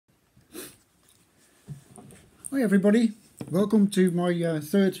Hi everybody, welcome to my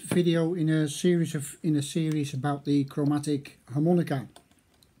third video in a series about the chromatic harmonica.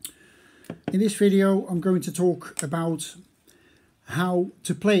 In this video I'm going to talk about how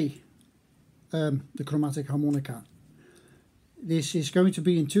to play the chromatic harmonica. This is going to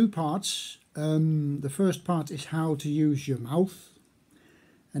be in two parts. The first part is how to use your mouth,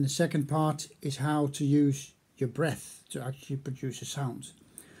 and the second part is how to use your breath to actually produce a sound.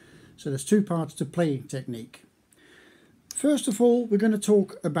 So there's two parts to playing technique. First of all, we're going to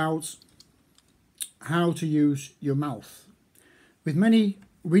talk about how to use your mouth. With many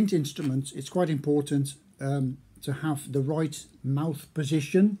wind instruments, it's quite important to have the right mouth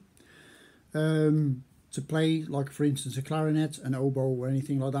position to play, like for instance a clarinet, an oboe or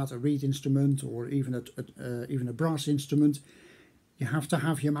anything like that, a reed instrument or even a brass instrument. You have to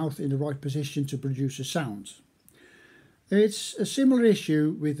have your mouth in the right position to produce a sound. It's a similar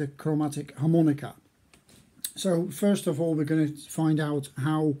issue with the chromatic harmonica. So first of all, we're going to find out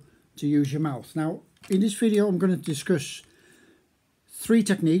how to use your mouth. Now, in this video, I'm going to discuss three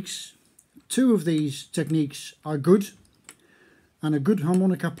techniques. Two of these techniques are good, and a good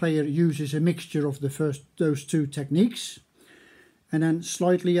harmonica player uses a mixture of those two techniques. And then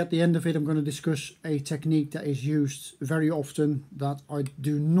slightly at the end of it, I'm going to discuss a technique that is used very often that I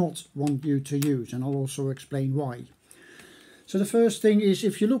do not want you to use, and I'll also explain why. So the first thing is,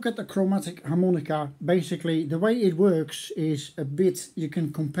 if you look at the chromatic harmonica, basically the way it works is a bit, you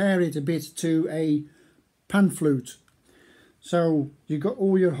can compare it a bit to a pan flute. So you got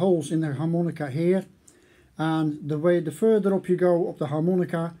all your holes in the harmonica here, and the further up you go up the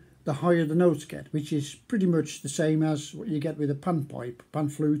harmonica, the higher the notes get, which is pretty much the same as what you get with a pan pipe, pan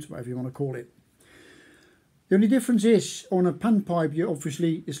flute, whatever you want to call it. The only difference is, on a pan pipe, you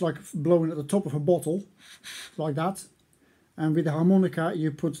obviously, it's like blowing at the top of a bottle, like that. And with the harmonica,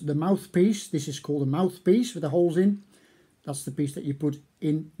 you put the mouthpiece. This is called a mouthpiece with the holes in. That's the piece that you put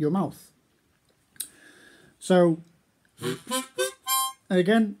in your mouth. So,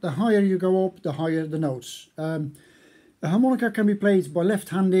 again, the higher you go up, the higher the notes. The harmonica can be played by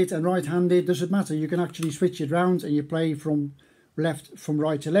left-handed and right-handed. Doesn't matter. You can actually switch it around and you play from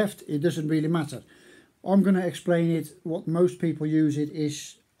right to left. It doesn't really matter. I'm going to explain it. What most people use it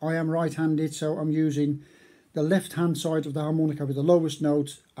is, I am right-handed, so I'm using the left hand side of the harmonica with the lowest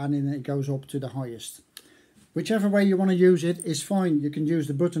note, and then it goes up to the highest. Whichever way you want to use it is fine. You can use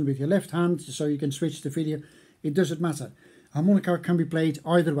the button with your left hand so you can switch the video. It doesn't matter. Harmonica can be played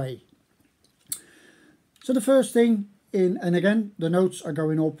either way. So the first thing, and again the notes are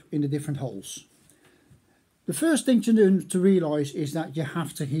going up in the different holes. The first thing to do to realize is that you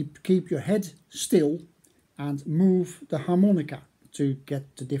have to keep your head still and move the harmonica to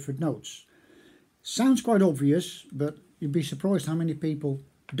get the different notes. Sounds quite obvious, but you'd be surprised how many people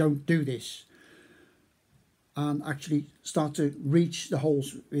don't do this and actually start to reach the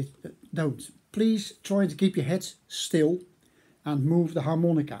holes with don't. Please try to keep your head still and move the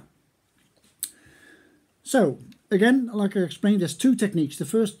harmonica. So again, like I explained, there's two techniques. The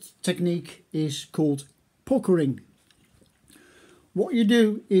first technique is called puckering. What you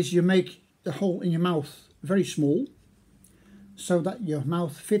do is you make the hole in your mouth very small, so that your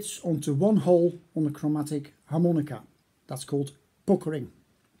mouth fits onto one hole on the chromatic harmonica. That's called puckering.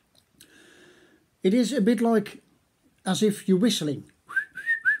 It is a bit like as if you're whistling.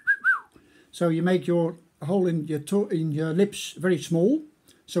 So you make your hole in your lips very small,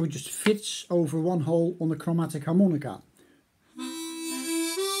 so it just fits over one hole on the chromatic harmonica.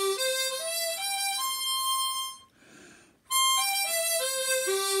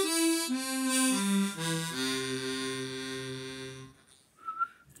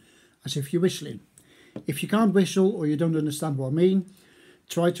 As if you're whistling. If you can't whistle or you don't understand what I mean,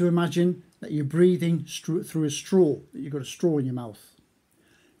 try to imagine that you're breathing through a straw, that you've got a straw in your mouth.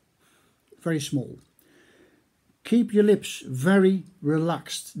 Very small. Keep your lips very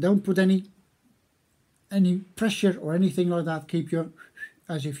relaxed. Don't put any pressure or anything like that. Keep your,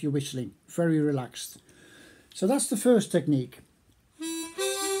 as if you're whistling, very relaxed. So that's the first technique.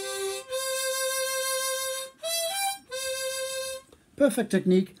 Perfect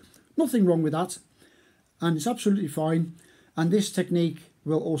technique. Nothing wrong with that, and it's absolutely fine. And this technique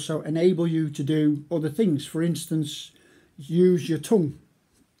will also enable you to do other things. For instance, use your tongue.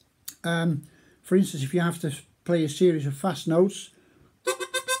 For instance, if you have to play a series of fast notes,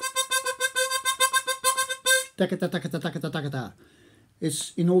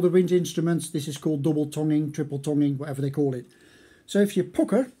 it's in all the wind instruments. This is called double tonguing, triple tonguing, whatever they call it. So if you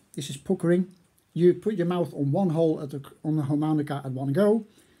pucker, this is puckering. You put your mouth on one hole on the harmonica at one go.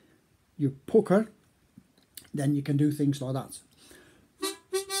 You pucker, then you can do things like that.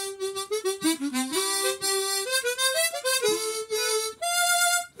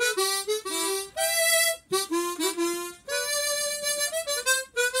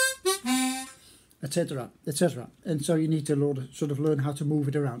 etc., etc. And so you need to sort of learn how to move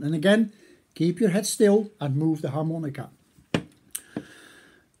it around. And again, keep your head still and move the harmonica.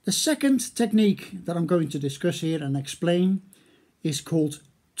 The second technique that I'm going to discuss here and explain is called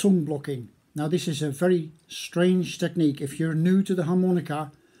tongue blocking. Now this is a very strange technique. If you're new to the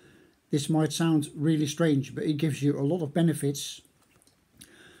harmonica, this might sound really strange, but it gives you a lot of benefits,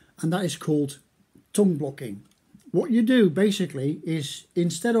 and that is called tongue blocking. What you do basically is,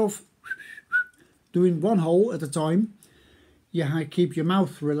 instead of doing one hole at a time, you keep your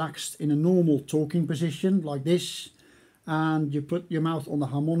mouth relaxed in a normal talking position like this, and you put your mouth on the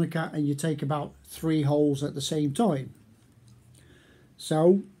harmonica and you take about 3 holes at the same time.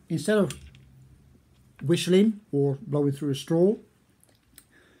 So instead of whistling or blowing through a straw,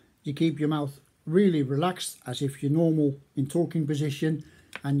 you keep your mouth really relaxed as if you're normal in talking position,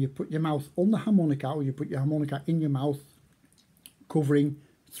 and you put your mouth on the harmonica, or you put your harmonica in your mouth, covering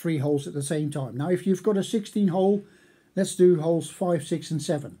 3 holes at the same time. Now if you've got a 16 hole, let's do holes 5, 6 and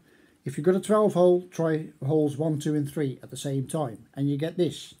 7. If you've got a 12 hole, try holes 1, 2 and 3 at the same time, and you get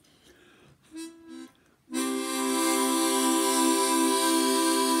this.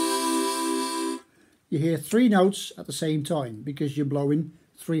 You hear 3 notes at the same time because you're blowing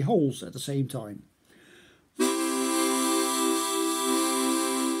 3 holes at the same time.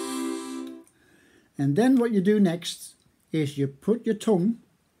 And then what you do next is you put your tongue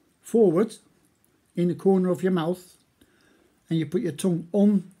forward in the corner of your mouth, and you put your tongue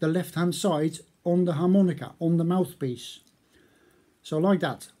on the left hand side on the harmonica, on the mouthpiece. So like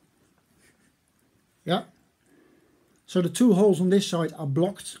that. Yeah. So the 2 holes on this side are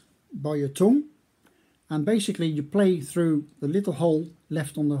blocked by your tongue, and basically you play through the little hole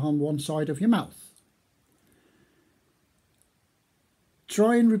left on the one side of your mouth.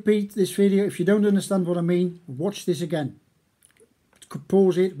 Try and repeat this video. If you don't understand what I mean, watch this again.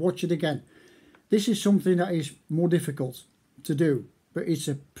 Pause it, watch it again. This is something that is more difficult to do, but it's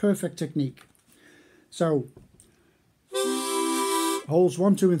a perfect technique. So holes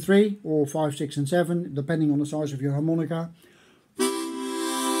 1, 2 and 3, or 5, 6 and 7, depending on the size of your harmonica.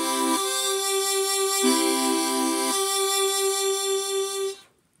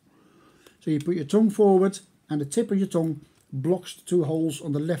 So you put your tongue forward, and the tip of your tongue blocks the 2 holes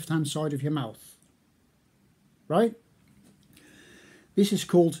on the left hand side of your mouth. Right? This is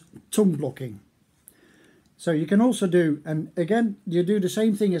called tongue blocking. So you can also do, and again, you do the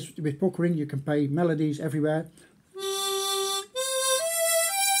same thing as with puckering. You can play melodies everywhere.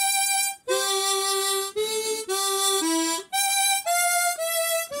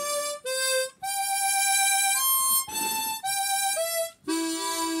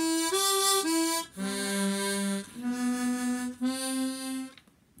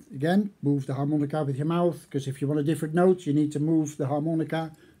 Again, move the harmonica with your mouth, because if you want a different note, you need to move the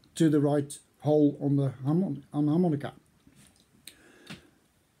harmonica to the right hole on the harmonica.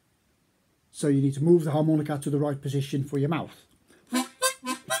 So you need to move the harmonica to the right position for your mouth.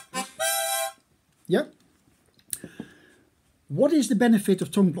 Yep. What is the benefit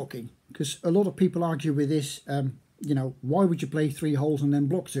of tongue blocking? Because a lot of people argue with this, you know, why would you play 3 holes and then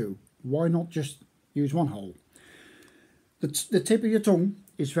block 2? Why not just use 1 hole? The tip of your tongue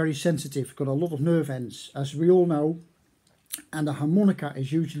is very sensitive, got a lot of nerve ends, as we all know, and the harmonica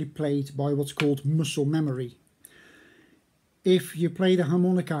is usually played by what's called muscle memory. If you play the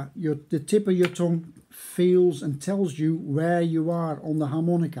harmonica, the tip of your tongue feels and tells you where you are on the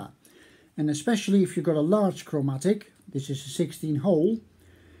harmonica. And especially if you've got a large chromatic, this is a 16 hole,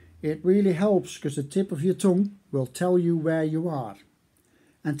 it really helps, because the tip of your tongue will tell you where you are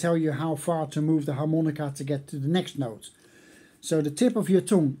and tell you how far to move the harmonica to get to the next note. So the tip of your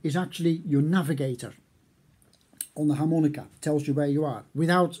tongue is actually your navigator on the harmonica, tells you where you are.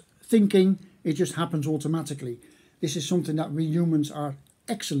 Without thinking, it just happens automatically. This is something that we humans are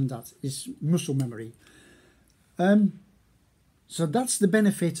excellent at, is muscle memory. So that's the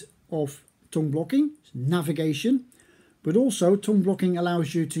benefit of tongue blocking, navigation, but also tongue blocking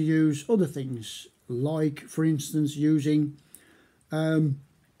allows you to use other things, like for instance using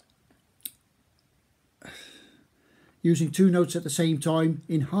 2 notes at the same time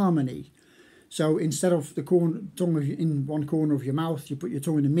in harmony. So instead of the tongue in one corner of your mouth, you put your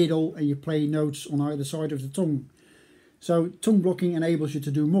tongue in the middle and you play notes on either side of the tongue. So tongue blocking enables you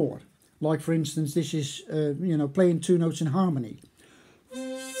to do more. Like for instance, this is you know, playing 2 notes in harmony.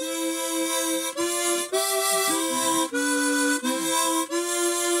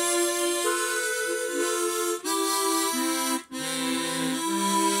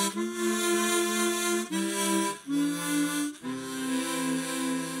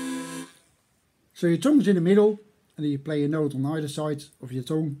 So your tongue's in the middle, and then you play a note on either side of your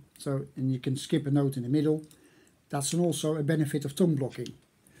tongue, so, and you can skip a note in the middle. That's also a benefit of tongue blocking.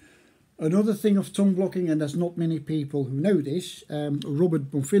 Another thing of tongue blocking, and there's not many people who know this, Robert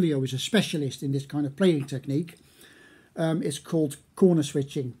Bonfiglio is a specialist in this kind of playing technique. It's called corner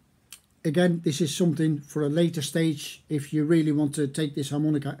switching. Again, this is something for a later stage if you really want to take this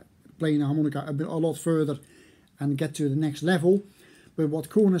harmonica, playing a harmonica a lot further and get to the next level. But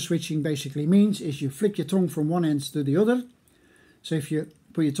what corner switching basically means is you flick your tongue from one end to the other. So if you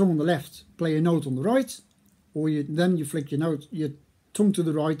put your tongue on the left, play a note on the right, or then you flick your tongue to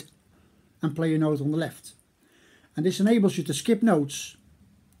the right and play a note on the left. And this enables you to skip notes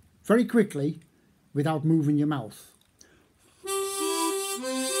very quickly without moving your mouth.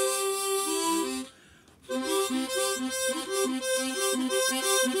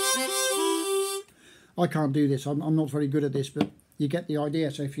 I can't do this, I'm not very good at this, but you get the idea.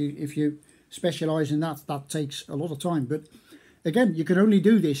 So if you specialise in that, that takes a lot of time. But again, you can only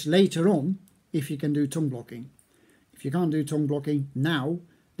do this later on if you can do tongue blocking. If you can't do tongue blocking now,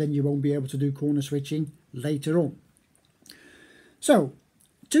 then you won't be able to do corner switching later on. So,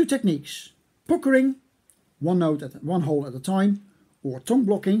 two techniques: puckering, one hole at a time, or tongue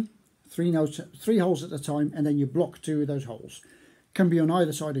blocking, three holes at a time, and then you block two of those holes. Can be on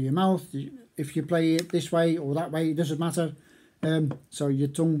either side of your mouth. If you play it this way or that way, it doesn't matter. So your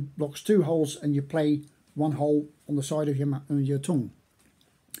tongue blocks two holes and you play one hole on the side of your tongue.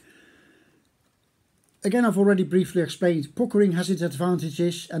 Again, I've already briefly explained puckering has its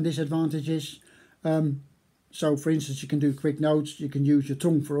advantages and disadvantages. So for instance, you can do quick notes, you can use your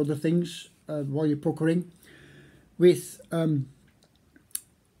tongue for other things while you're puckering. With tongue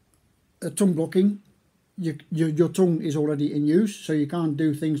blocking, your tongue is already in use, so you can't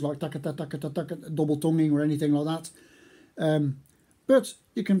do things like double tonguing or anything like that. But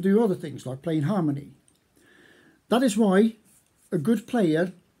you can do other things like playing harmony. That is why a good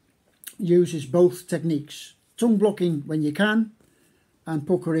player uses both techniques: tongue blocking when you can, and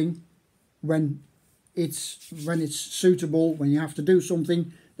puckering when it's suitable, when you have to do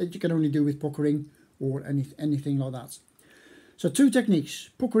something that you can only do with puckering or anything like that. So two techniques: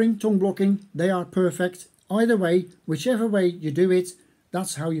 puckering, tongue blocking. They are perfect. Either way, whichever way you do it,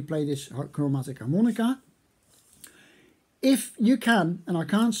 that's how you play this chromatic harmonica. If you can, and I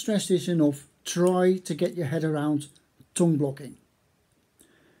can't stress this enough, try to get your head around tongue blocking.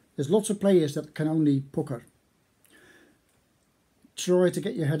 There's lots of players that can only pucker. Try to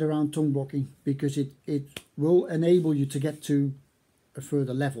get your head around tongue blocking, because it will enable you to get to a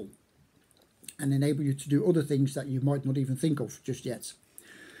further level and enable you to do other things that you might not even think of just yet.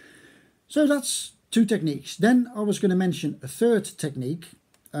 So that's two techniques. Then I was going to mention a third technique.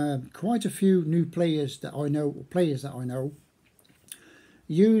 Quite a few new players that I know, or players that I know,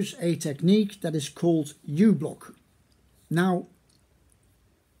 use a technique that is called U-block. Now,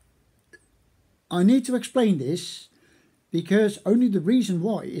 I need to explain this, because only the reason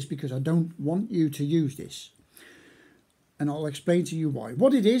why is because I don't want you to use this. And I'll explain to you why.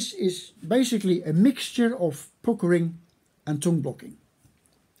 What it is basically a mixture of puckering and tongue blocking.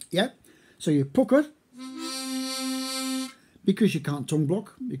 Yeah? So you pucker because you can't tongue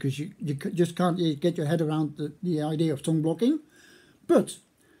block, because you just can't get your head around the idea of tongue blocking. But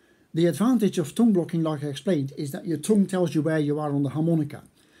the advantage of tongue blocking, like I explained, is that your tongue tells you where you are on the harmonica.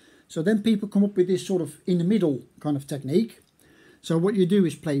 So then people come up with this sort of in the middle kind of technique. So what you do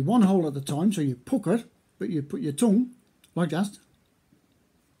is play one hole at a time. So you pucker, but you put your tongue like that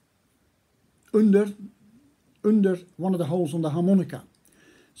under one of the holes on the harmonica.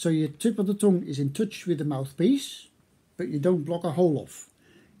 So your tip of the tongue is in touch with the mouthpiece, but you don't block a hole off.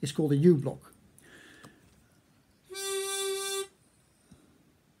 It's called a U-block.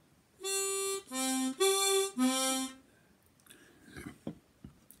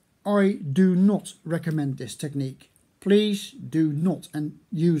 I do not recommend this technique. Please do not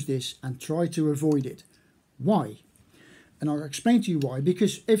use this, and try to avoid it. Why? And I'll explain to you why.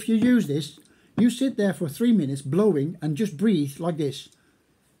 Because if you use this, you sit there for 3 minutes blowing and just breathe like this.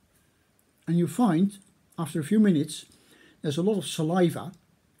 And you find, after a few minutes, there's a lot of saliva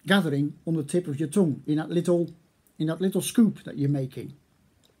gathering on the tip of your tongue in that little scoop that you're making.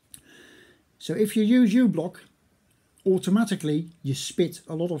 So if you use U-block, automatically you spit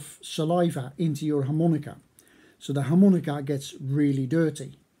a lot of saliva into your harmonica. So the harmonica gets really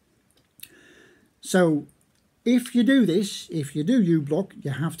dirty. So if you do this, if you do U-block,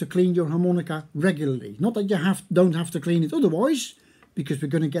 you have to clean your harmonica regularly. Not that you don't have to clean it otherwise, because we're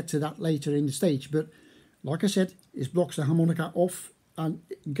going to get to that later in the stage. But like I said, it blocks the harmonica off and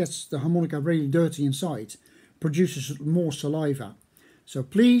gets the harmonica really dirty inside, produces more saliva. So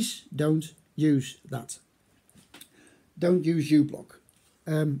please don't use that. don't use U-block.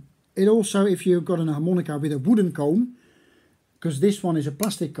 It also, if you've got a harmonica with a wooden comb, because this one is a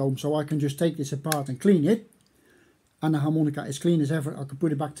plastic comb, so I can just take this apart and clean it, and the harmonica is clean as ever, I can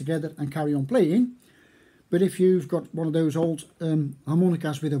put it back together and carry on playing. But if you've got one of those old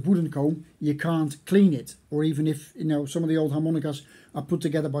harmonicas with a wooden comb, you can't clean it. Or even if, you know, some of the old harmonicas are put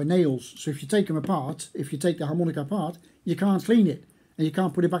together by nails. So if you take them apart, if you take the harmonica apart, you can't clean it. And you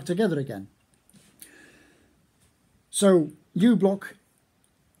can't put it back together again. So U-block,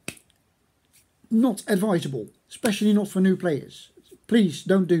 not advisable. Especially not for new players. Please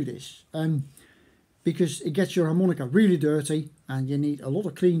don't do this. Because it gets your harmonica really dirty and you need a lot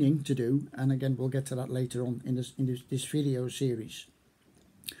of cleaning to do, and again we'll get to that later on in this video series.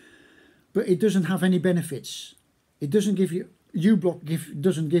 But it doesn't have any benefits. It doesn't give you, U-block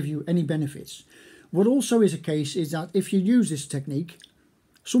doesn't give you any benefits. What also is a case is that if you use this technique,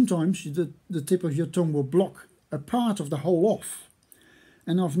 sometimes the tip of your tongue will block a part of the hole off.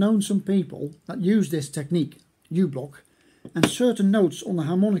 And I've known some people that use this technique, U-block, and certain notes on the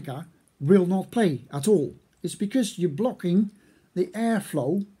harmonica will not play at all. It's because you're blocking the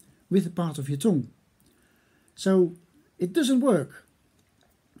airflow with a part of your tongue. So it doesn't work.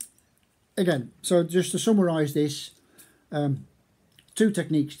 Again, so just to summarize this, two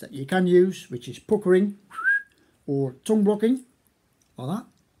techniques that you can use, which is puckering or tongue blocking, like that.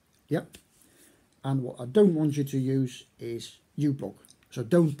 Yep. And what I don't want you to use is U-block. So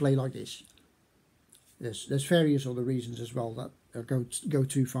don't play like this. There's various other reasons as well that go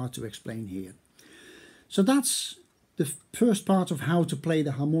too far to explain here. So that's the first part of how to play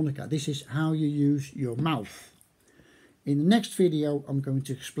the harmonica. This is how you use your mouth. In the next video I'm going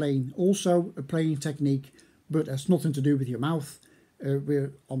to explain also a playing technique, but it's nothing to do with your mouth.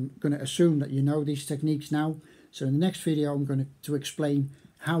 I'm going to assume that you know these techniques now. So in the next video I'm going to explain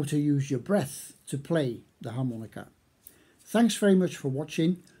how to use your breath to play the harmonica. Thanks very much for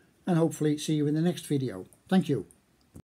watching, and hopefully see you in the next video. Thank you.